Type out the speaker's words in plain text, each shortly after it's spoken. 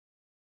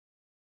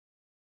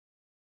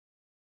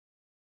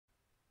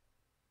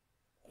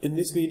In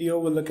this video,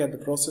 we'll look at the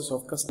process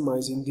of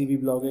customizing Divi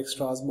Blog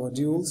Extras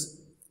modules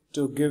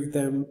to give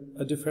them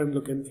a different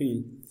look and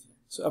feel.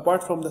 So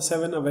apart from the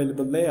 7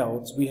 available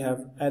layouts, we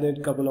have added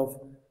a couple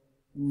of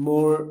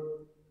more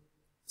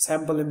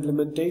sample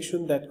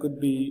implementation that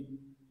could be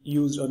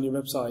used on your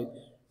website.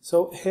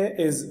 So here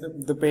is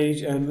the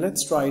page, and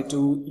let's try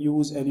to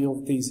use any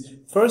of these.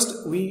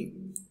 First, we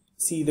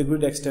see the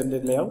grid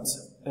extended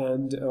layouts,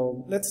 and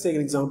let's take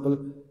an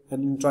example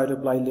and try to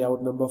apply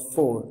layout number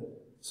 4.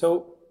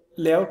 So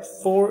layout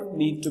 4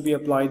 need to be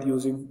applied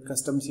using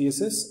custom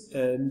CSS,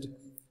 and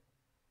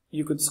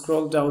you could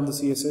scroll down the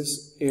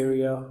CSS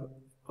area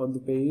on the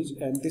page,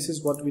 and this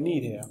is what we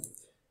need here.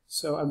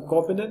 So I'm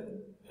copying it,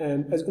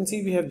 and as you can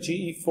see, we have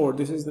GE4.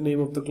 This is the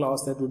name of the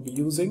class that we'll be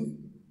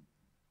using.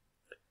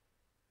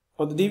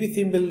 On the Divi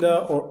theme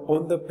builder or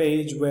on the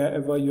page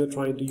wherever you're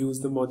trying to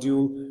use the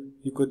module,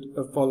 you could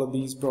follow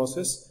these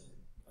process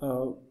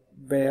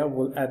where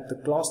we'll add the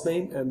class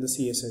name and the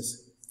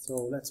CSS. So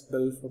let's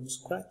build from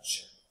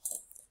scratch.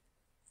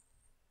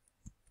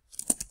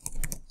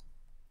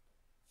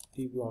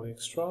 Divi Blog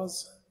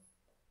Extras,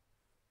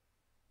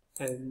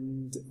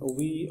 and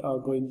we are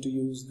going to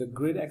use the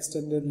grid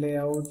extended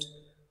layout.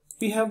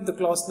 We have the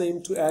class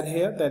name to add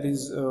here, that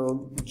is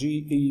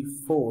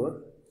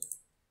GE4,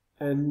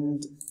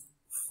 and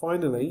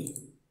finally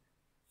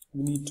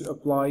we need to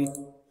apply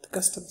the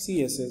custom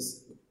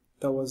CSS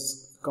that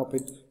was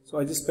copied, so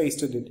I just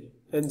pasted it.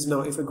 And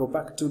now if I go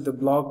back to the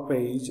blog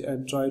page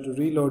and try to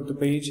reload the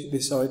page,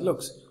 this is how it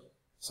looks.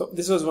 So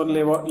this was one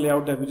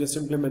layout that we just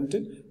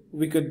implemented.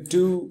 We could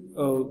do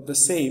the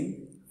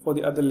same for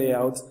the other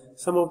layouts.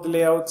 Some of the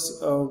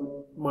layouts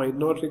might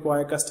not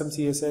require custom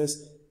CSS.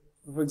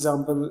 For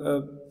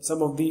example,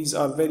 some of these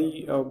are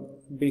very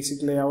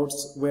basic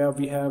layouts where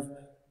we have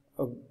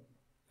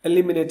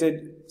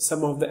eliminated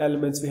some of the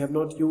elements. We have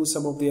not used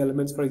some of the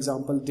elements. For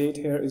example, date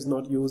here is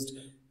not used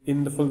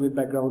in the full width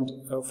background,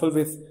 full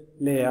width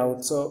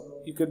layout.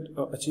 So you could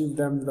achieve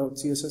them without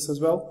CSS as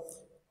well.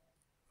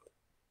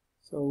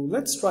 So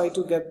let's try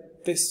to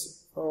get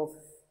this,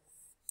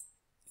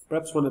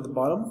 perhaps one at the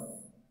bottom,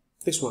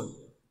 this one.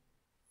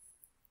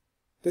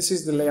 This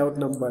is the layout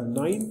number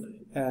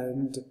 9,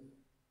 and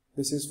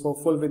this is for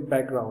full width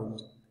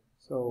background.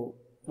 So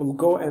we'll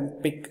go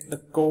and pick the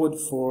code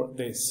for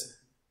this.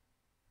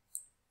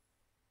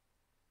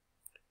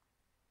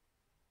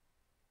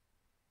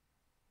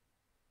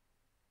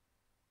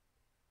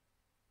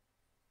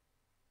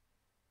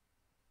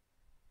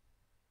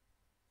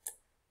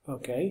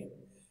 Okay,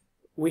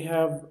 we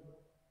have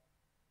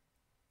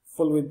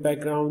full width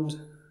background.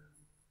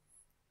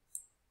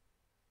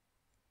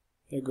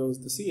 Here goes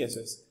the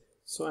CSS.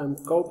 So I'm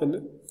copying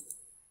it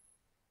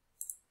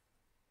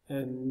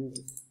and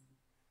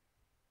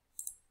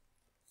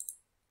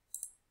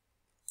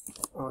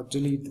I'll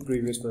delete the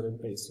previous one and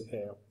paste it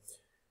here.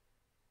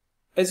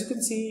 As you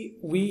can see,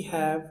 we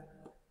have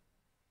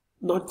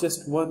not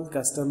just one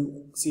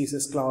custom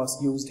CSS class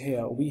used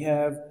here. We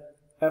have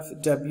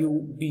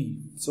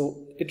FWB,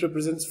 so it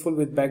represents full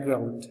width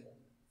background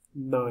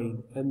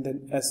 9, and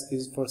then S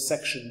is for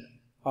section,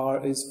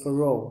 R is for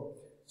row.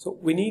 So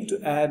we need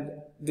to add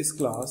this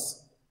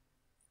class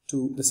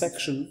to the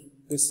section,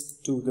 this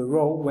to the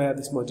row where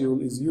this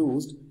module is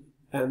used,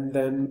 and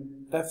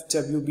then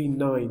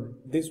FWB9,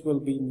 this will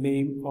be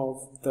name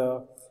of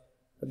the,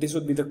 this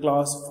would be the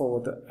class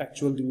for the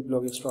actual Divi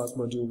Blog Extras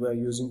module we're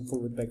using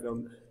full width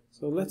background.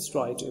 So let's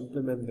try to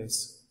implement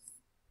this.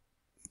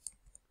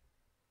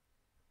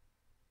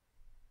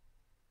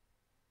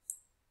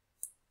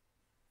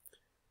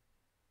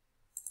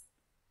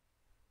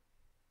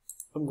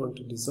 I'm going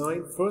to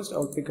design. First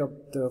I'll pick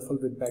up the full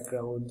width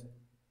background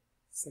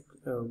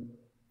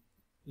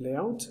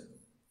layout,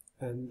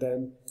 and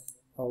then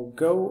I'll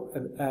go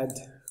and add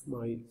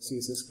my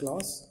CSS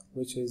class,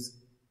 which is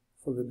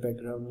full width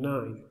background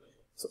 9.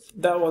 So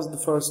that was the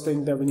first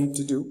thing that we need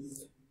to do,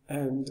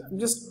 and I'm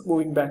just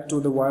moving back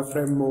to the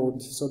wireframe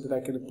mode so that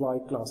I can apply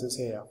classes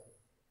here.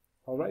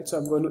 Alright, so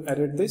I'm going to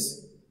edit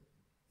this.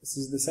 This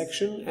is the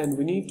section, and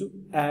we need to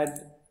add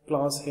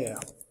class here.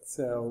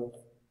 So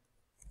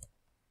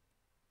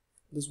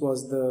this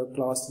was the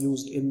class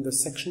used in the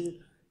section,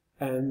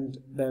 and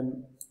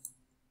then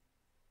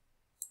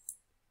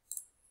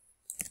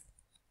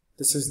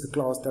this is the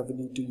class that we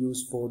need to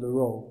use for the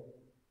row.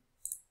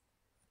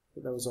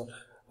 So that was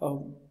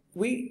all.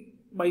 We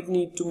might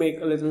need to make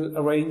a little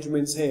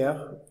arrangements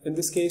here. In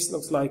this case,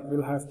 looks like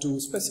we'll have to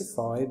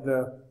specify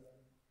the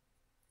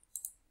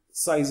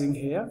sizing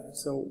here.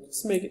 So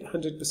let's make it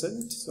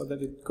 100% so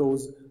that it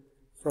goes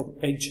from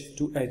edge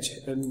to edge,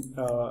 and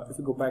if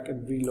we go back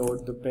and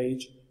reload the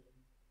page,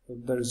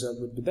 the result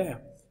would be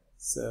there.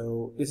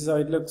 So this is how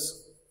it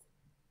looks,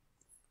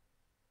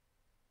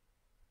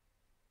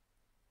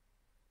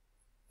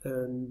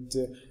 and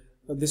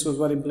this was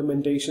one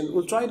implementation.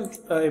 We'll try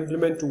to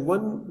implement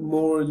one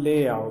more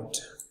layout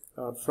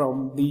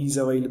from these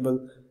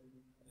available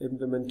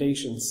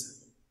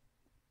implementations,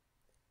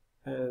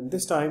 and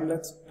this time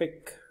let's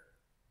pick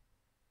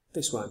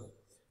this one,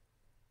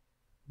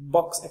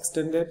 box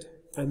extended,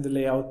 and the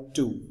layout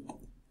 2.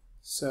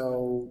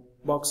 So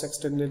box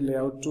extended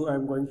layout 2,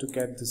 I'm going to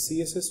get the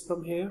CSS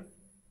from here.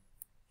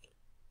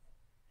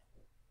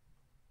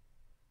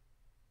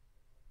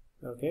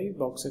 Okay,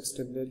 box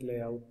extended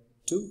layout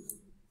 2.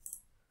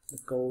 The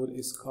code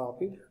is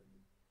copied.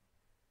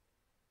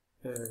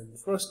 And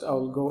first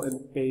I'll go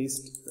and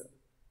paste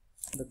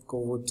the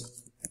code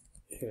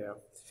here.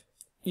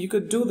 You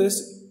could do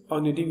this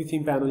on your Divi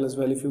theme panel as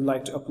well if you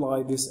like to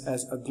apply this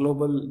as a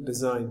global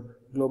design,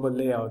 global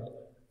layout.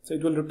 So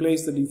it will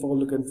replace the default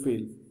look and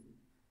feel.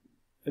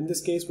 In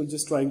this case, we're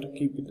just trying to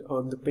keep it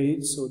on the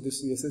page, so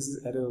this CSS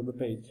is added on the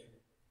page.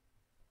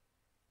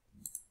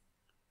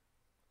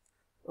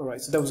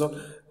 Alright, so that was all.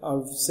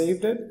 I've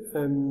saved it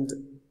and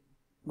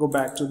go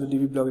back to the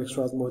Divi Blog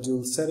Extras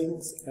module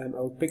settings, and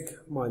I'll pick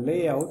my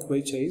layout,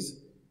 which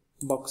is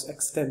box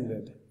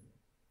extended.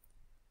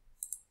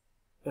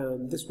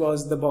 And this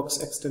was the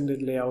box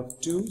extended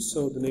layout 2,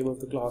 so the name of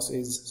the class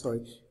is,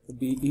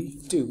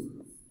 BE2.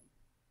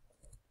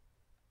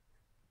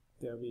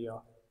 There we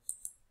are.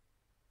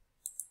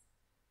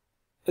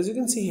 As you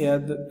can see here,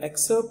 the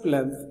excerpt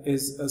length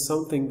is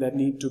something that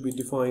need to be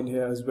defined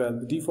here as well.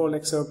 The default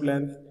excerpt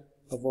length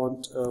I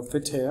want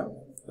fit here.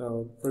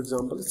 For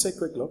example, let's take a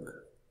quick look.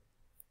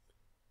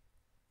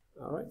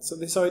 Alright, so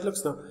this is how it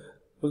looks now.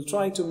 We'll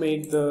try to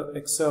make the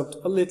excerpt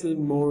a little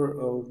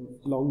more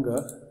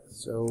longer.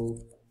 So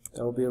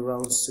that will be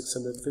around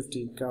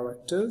 650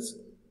 characters,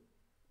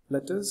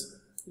 letters.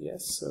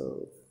 Yes,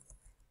 so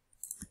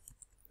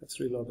let's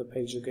reload the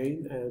page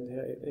again, and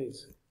here it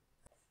is.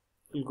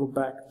 We'll go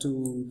back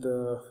to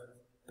the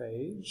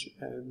page,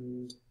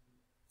 and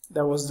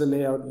that was the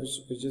layout which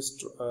we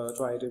just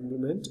tried to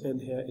implement, and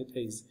here it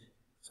is.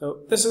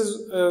 So this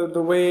is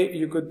the way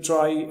you could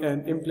try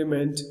and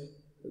implement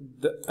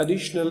the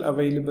additional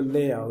available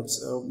layouts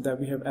that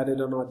we have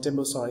added on our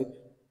demo site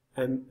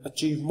and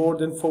achieve more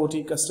than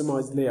 40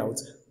 customized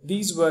layouts.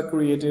 These were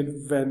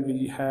created when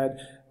we had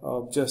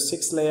just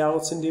 6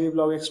 layouts in Divi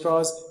Blog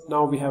Extras.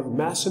 Now we have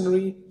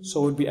masonry,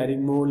 so we'll be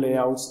adding more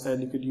layouts,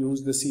 and you could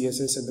use the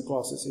CSS and the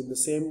classes in the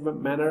same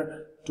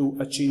manner to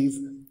achieve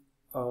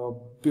a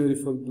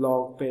beautiful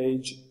blog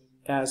page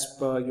as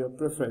per your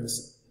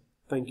preference.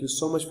 Thank you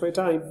so much for your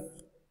time.